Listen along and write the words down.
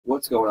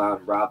What's going on?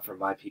 I'm Rob from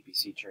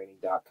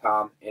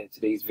myppctraining.com, and in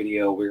today's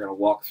video we're going to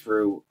walk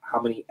through how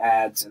many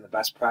ads and the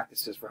best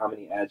practices for how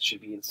many ads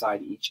should be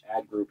inside each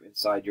ad group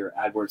inside your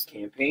AdWords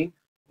campaign.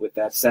 With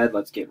that said,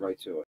 let's get right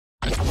to it.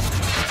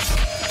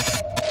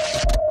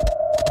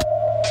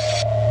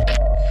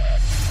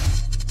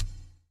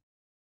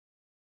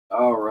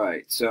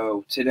 Alright,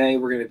 so today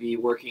we're going to be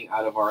working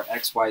out of our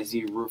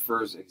XYZ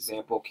Roofers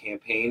example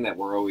campaign that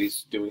we're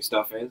always doing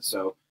stuff in.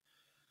 So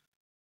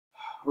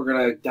we're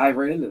going to dive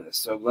right into this.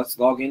 So let's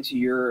log into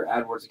your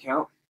AdWords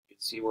account. You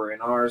can see we're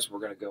in ours. We're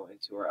going to go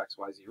into our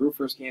XYZ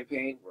Roofers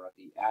campaign. We're at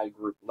the ad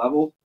group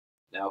level.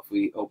 Now if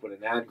we open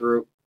an ad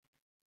group,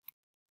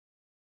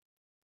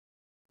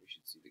 we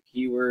should see the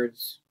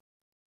keywords.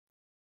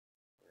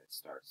 And it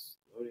starts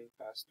loading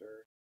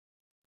faster.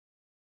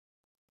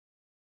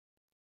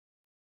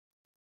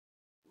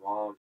 Come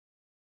on.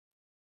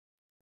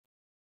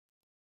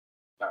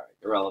 Alright,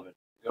 irrelevant.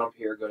 Go up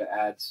here, go to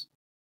ads.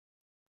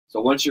 So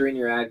once you're in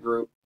your ad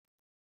group,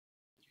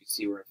 you can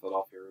see we're in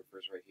Philadelphia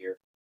Roofers right here.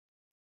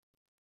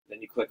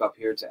 Then you click up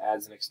here to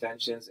ads and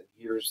extensions, and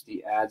here's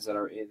the ads that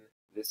are in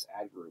this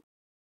ad group,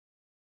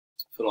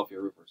 Philadelphia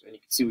Roofers. And you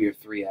can see we have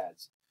 3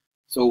 ads.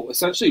 So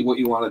essentially what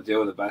you want to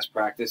do in the best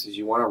practice is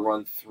you want to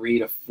run 3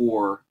 to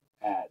 4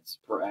 ads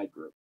per ad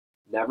group.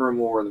 Never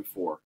more than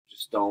 4.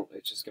 Just don't.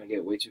 It's just going to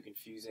get way too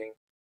confusing,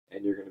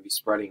 and you're going to be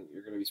spread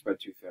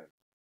too thin.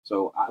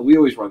 So we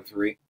always run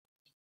 3,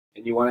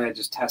 and you want to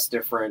just test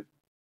different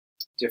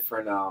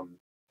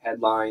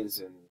headlines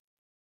and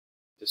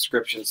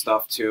description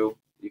stuff too.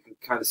 You can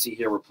kind of see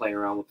here we're playing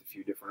around with a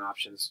few different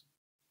options,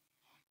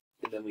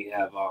 and then we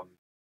have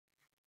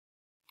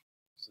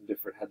some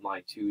different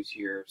headline twos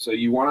here. So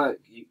you want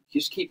to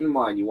just keep in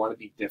mind you want to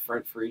be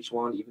different for each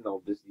one, even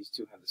though these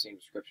two have the same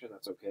description.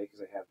 That's okay because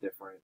they have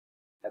different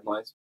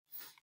headlines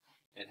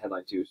and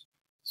headline twos.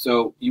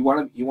 So you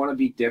want to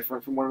be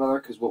different from one another,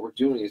 because what we're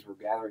doing is we're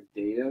gathering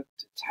data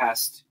to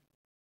test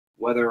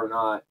whether or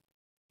not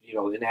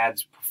an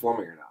ad's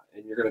performing or not,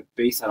 and you're going to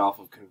base that off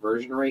of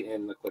conversion rate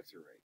and the click-through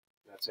rate.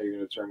 That's how you're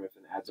going to determine if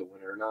an ad's a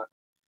winner or not.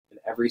 And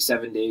every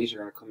 7 days,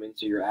 you're going to come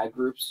into your ad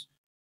groups,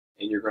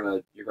 and you're going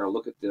to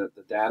look at the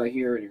data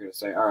here, and you're going to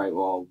say, all right,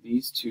 well,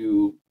 these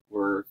two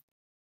were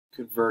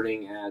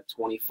converting at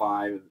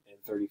 25 and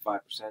 35%.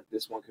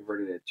 This one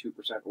converted at 2%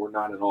 or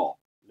not at all,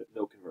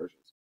 no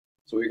conversions.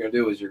 So what you're going to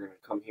do is you're going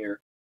to come here,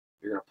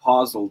 you're going to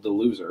pause the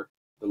loser,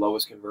 the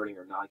lowest converting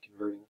or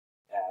non-converting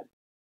ad,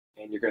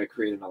 and you're going to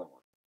create another one.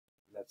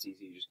 That's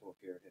easy. You just go up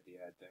here and hit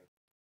the ad thing,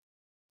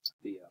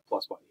 the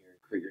plus button here,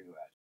 and create your new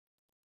ad.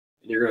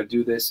 And you're going to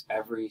do this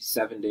every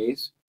 7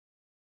 days,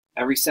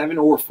 every 7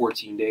 or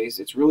 14 days.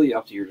 It's really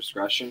up to your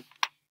discretion.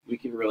 We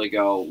can really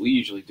go. We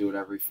usually do it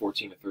every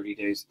 14 to 30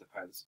 days. It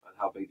depends on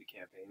how big the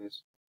campaign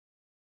is,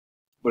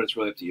 but it's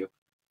really up to you.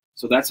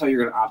 So that's how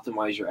you're going to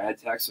optimize your ad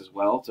text as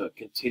well, to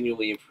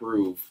continually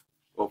improve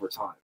over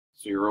time.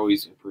 So you're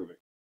always improving.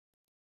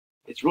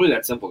 It's really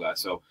that simple, guys.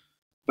 So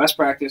best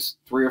practice: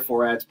 3 or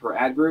 4 ads per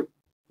ad group.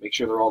 Make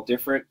sure they're all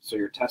different, so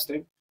you're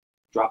testing.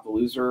 Drop the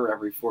loser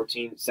every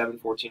 7,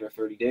 14, or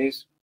 30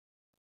 days,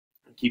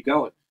 and keep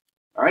going.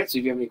 All right, so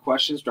if you have any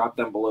questions, drop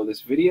them below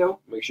this video.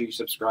 Make sure you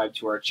subscribe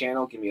to our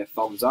channel, give me a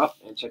thumbs up,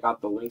 and check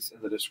out the links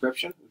in the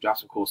description. We've got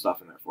some cool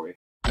stuff in there for you.